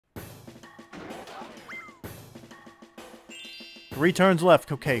3 turns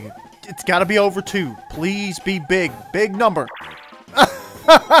left. Okay. It's got to be over 2. Please be big. Big number.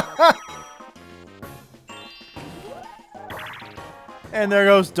 And there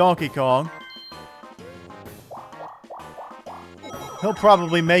goes Donkey Kong. He'll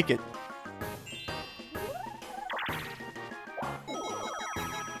probably make it.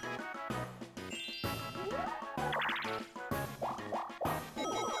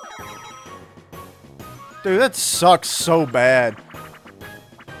 Dude, that sucks so bad.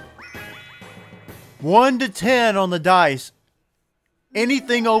 1 to 10 on the dice.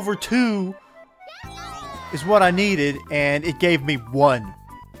 Anything over 2 is what I needed, and it gave me 1.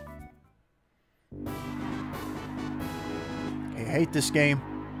 I hate this game.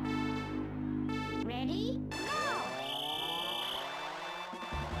 Ready? Go!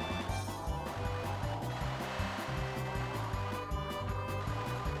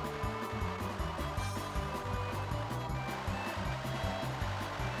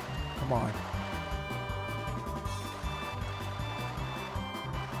 Come on.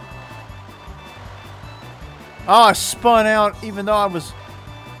 Oh, I spun out even though I was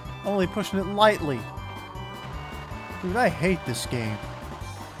only pushing it lightly. Dude, I hate this game.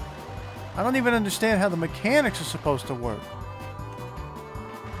 I don't even understand how the mechanics are supposed to work.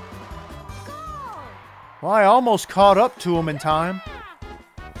 Well, I almost caught up to him in time.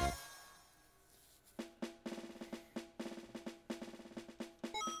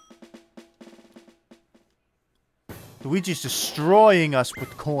 Luigi's destroying us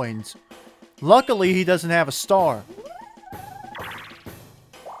with coins. Luckily, he doesn't have a star.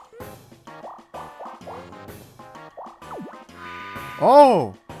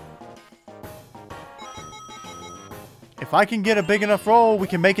 Oh! If I can get a big enough roll, we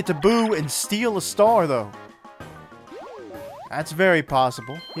can make it to Boo and steal a star, though. That's very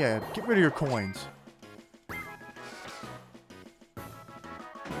possible. Yeah, get rid of your coins.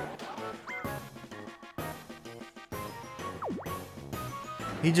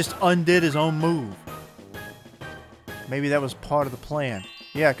 He just undid his own move. Maybe that was part of the plan.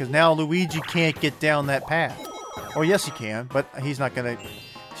 Yeah, because now Luigi can't get down that path. Or yes, he can, but he's not gonna...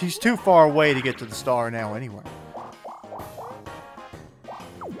 He's too far away to get to the star now anyway.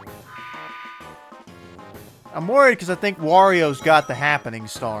 I'm worried because I think Wario's got the happening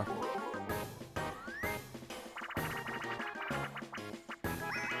star.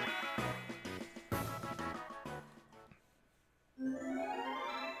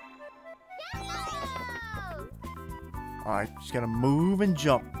 Alright, just gotta move and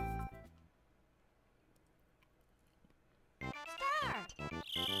jump.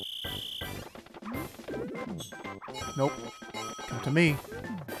 Nope. Come to me.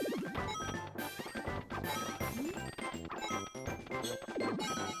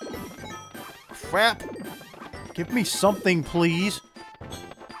 Crap. Give me something, please.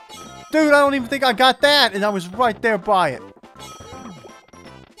 Dude, I don't even think I got that, and I was right there by it.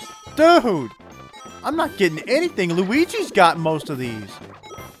 Dude! I'm not getting anything. Luigi's got most of these.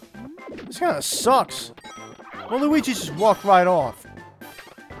 This kind of sucks. Well, Luigi just walked right off.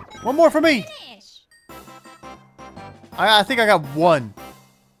 One more for me. I think I got 1.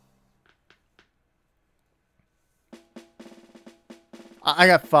 I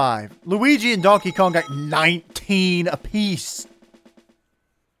got 5. Luigi and Donkey Kong got 19 apiece.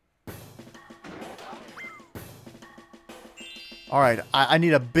 Alright, I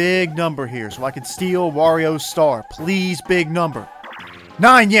need a big number here so I can steal Wario's star. Please, big number.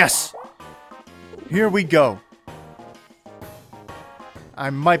 9, yes! Here we go. I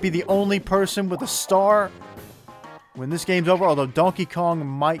might be the only person with a star when this game's over, although Donkey Kong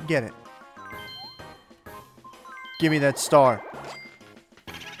might get it. Give me that star.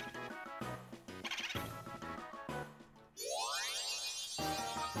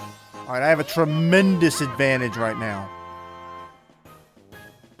 Alright, I have a tremendous advantage right now.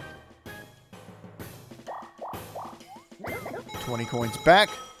 $20 coins back.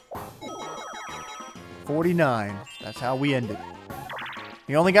 49. That's how we ended.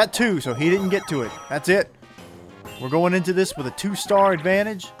 He only got 2, so he didn't get to it. That's it. We're going into this with a 2-star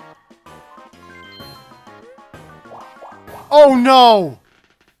advantage. Oh no!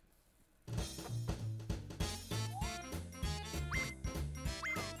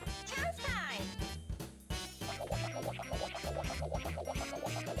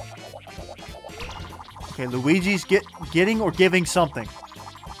 Okay, Luigi's getting or giving something.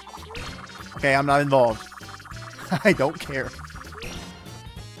 Okay, I'm not involved. I don't care.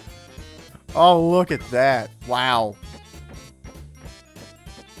 Oh, look at that. Wow.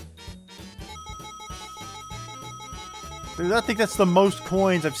 Dude, I think that's the most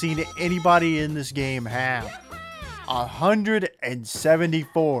coins I've seen anybody in this game have.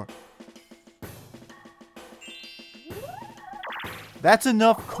 174. That's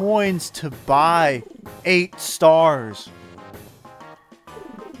enough coins to buy 8 stars.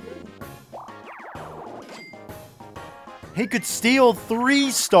 He could steal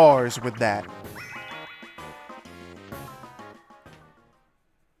 3 stars with that.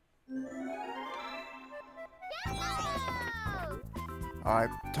 Alright,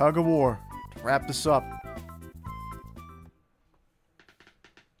 tug of war. To wrap this up.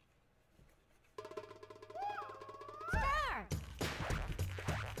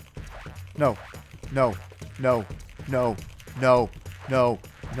 No. No. No. No. No. No.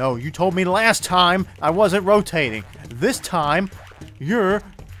 No. You told me last time I wasn't rotating. This time, you're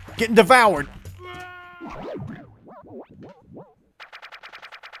getting devoured.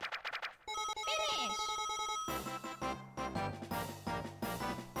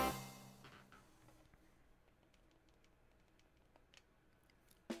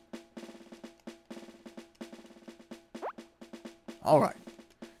 All right.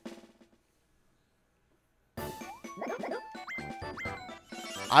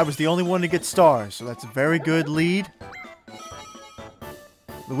 I was the only one to get stars, so that's a very good lead.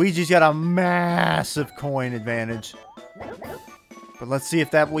 Luigi's got a massive coin advantage. But let's see if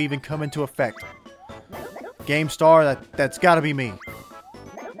that will even come into effect. Game star, that's gotta be me.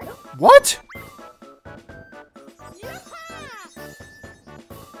 What?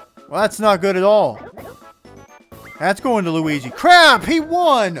 Well, that's not good at all. That's going to Luigi. Crap! He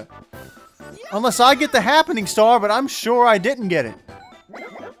won! Unless I get the happening star, but I'm sure I didn't get it.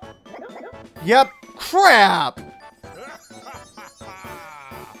 Yep. Crap!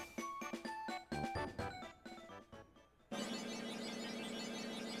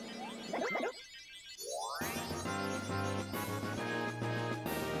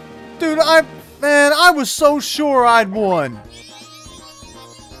 Dude, man, I was so sure I'd won.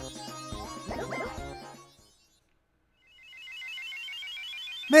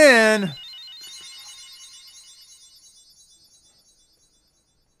 Man.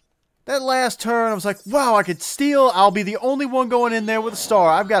 That last turn, I was like, wow, I could steal. I'll be the only one going in there with a star.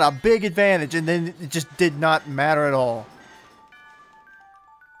 I've got a big advantage. And then it just did not matter at all.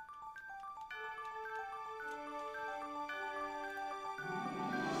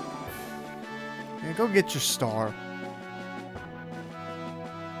 Yeah, go get your star.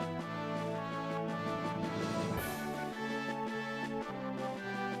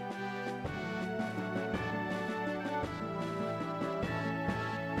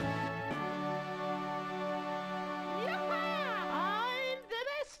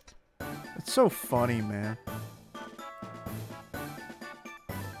 It's so funny, man.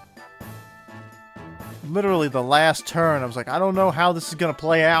 Literally the last turn, I was like, I don't know how this is gonna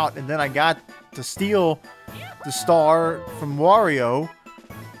play out, and then I got to steal the star from Wario.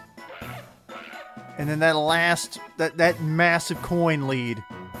 And then that last, that massive coin lead.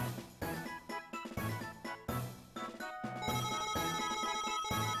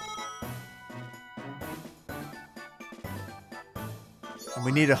 And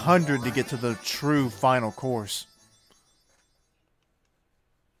we need 100 to get to the true final course.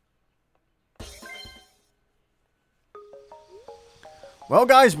 Well,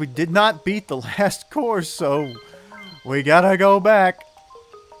 guys, we did not beat the last course, so we gotta go back.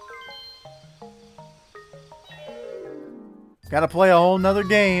 Gotta play a whole nother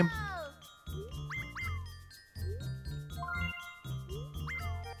game.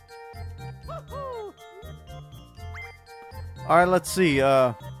 Alright, let's see.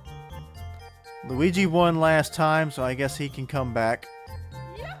 Luigi won last time, so I guess he can come back.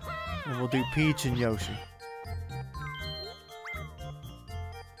 And we'll do Peach and Yoshi.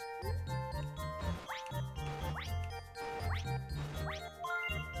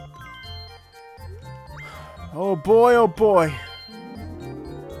 Oh boy, oh boy.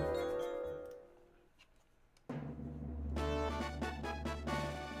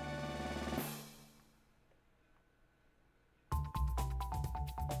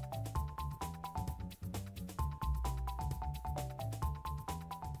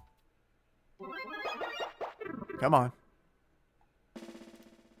 Come on.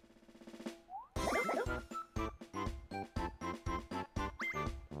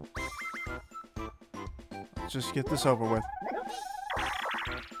 Let's just get this over with.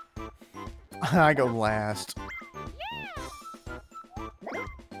 I go last.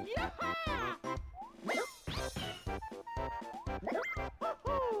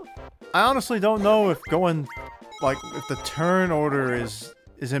 I honestly don't know if going, like, if the turn order is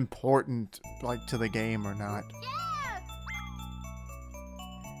important, like, to the game or not.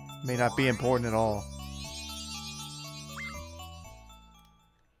 May not be important at all.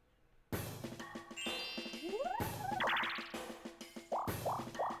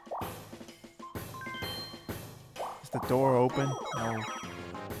 door open? No.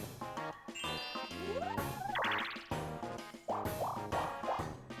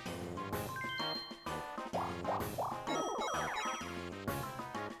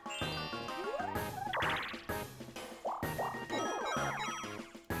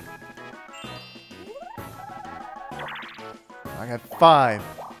 I got 5.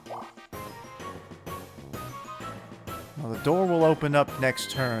 Well, the door will open up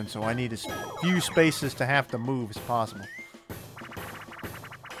next turn, so I need as few spaces to have to move as possible.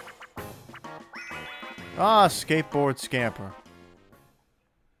 Ah, skateboard scamper.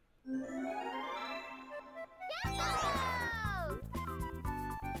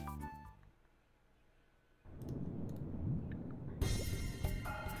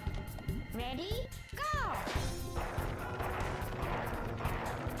 Ready? Go!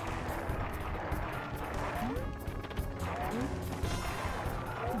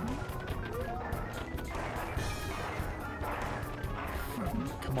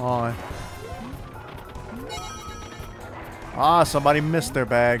 Come on. Ah, somebody missed their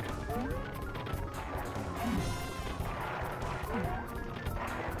bag.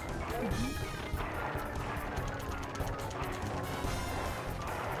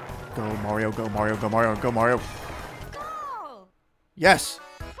 Go, Mario, go, Mario, go, Mario, go, Mario. Go! Yes!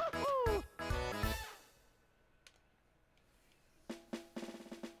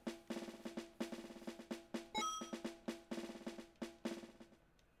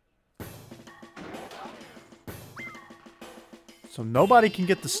 So nobody can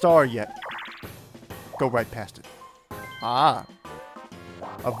get the star yet. Go right past it. Ah.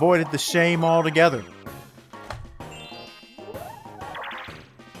 Avoided the shame altogether.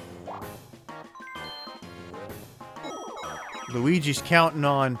 Luigi's counting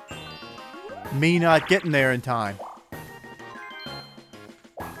on me not getting there in time.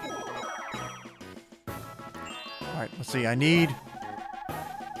 Alright, let's see. I need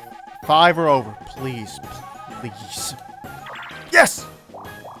 5 or over. Please. Please. Yes!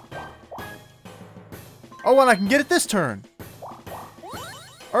 Oh, and I can get it this turn.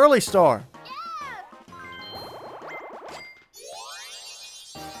 Early star.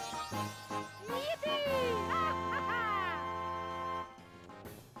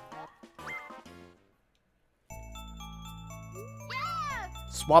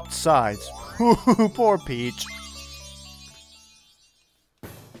 Swapped sides. Poor Peach.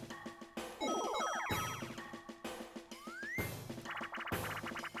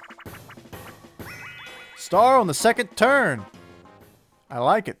 Star on the second turn. I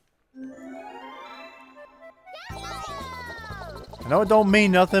like it. I know it don't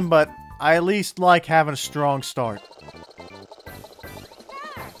mean nothing, but I at least like having a strong start.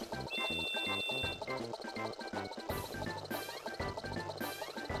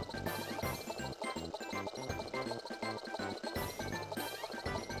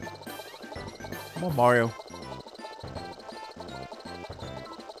 Come on, Mario.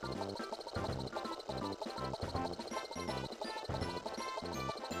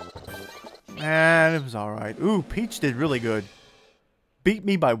 And it was alright. Ooh, Peach did really good. Beat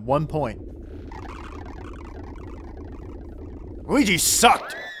me by 1 point. Luigi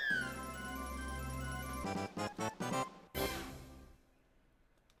sucked!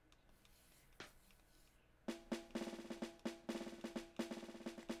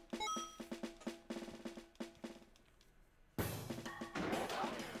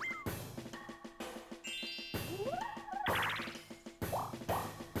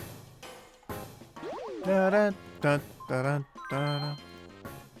 Da da da da da da.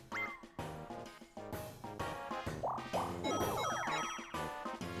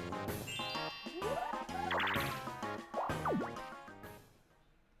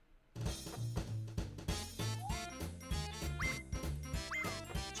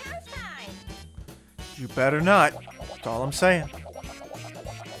 Chance time! You better not. That's all I'm saying.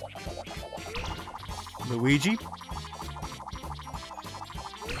 Luigi?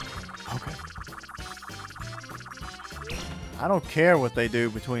 Okay. I don't care what they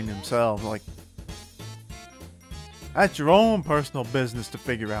do between themselves. Like, that's your own personal business to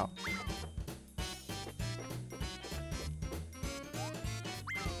figure out.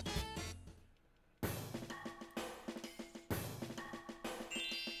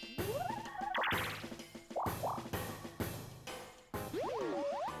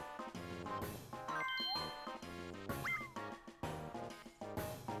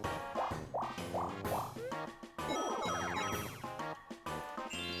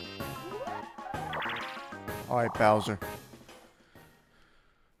 Alright, Bowser.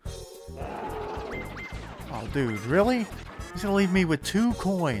 Oh, dude, really? He's gonna leave me with 2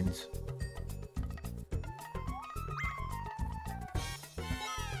 coins.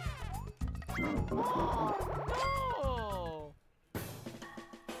 No.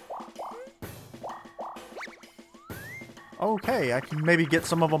 Okay, I can maybe get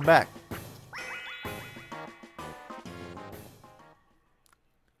some of them back.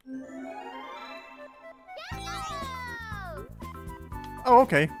 Yellow! Oh,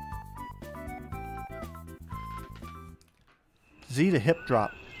 okay. Z to hip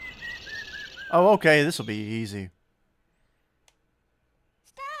drop. Oh, okay, this will be easy.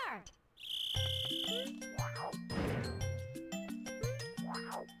 Start!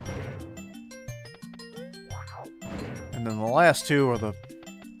 And then the last two are the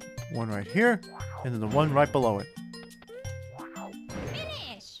one right here, and then the one right below it.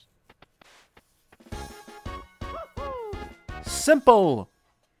 Finish! Simple!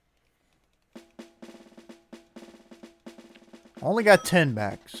 Only got 10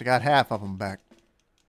 back, so I got half of them back.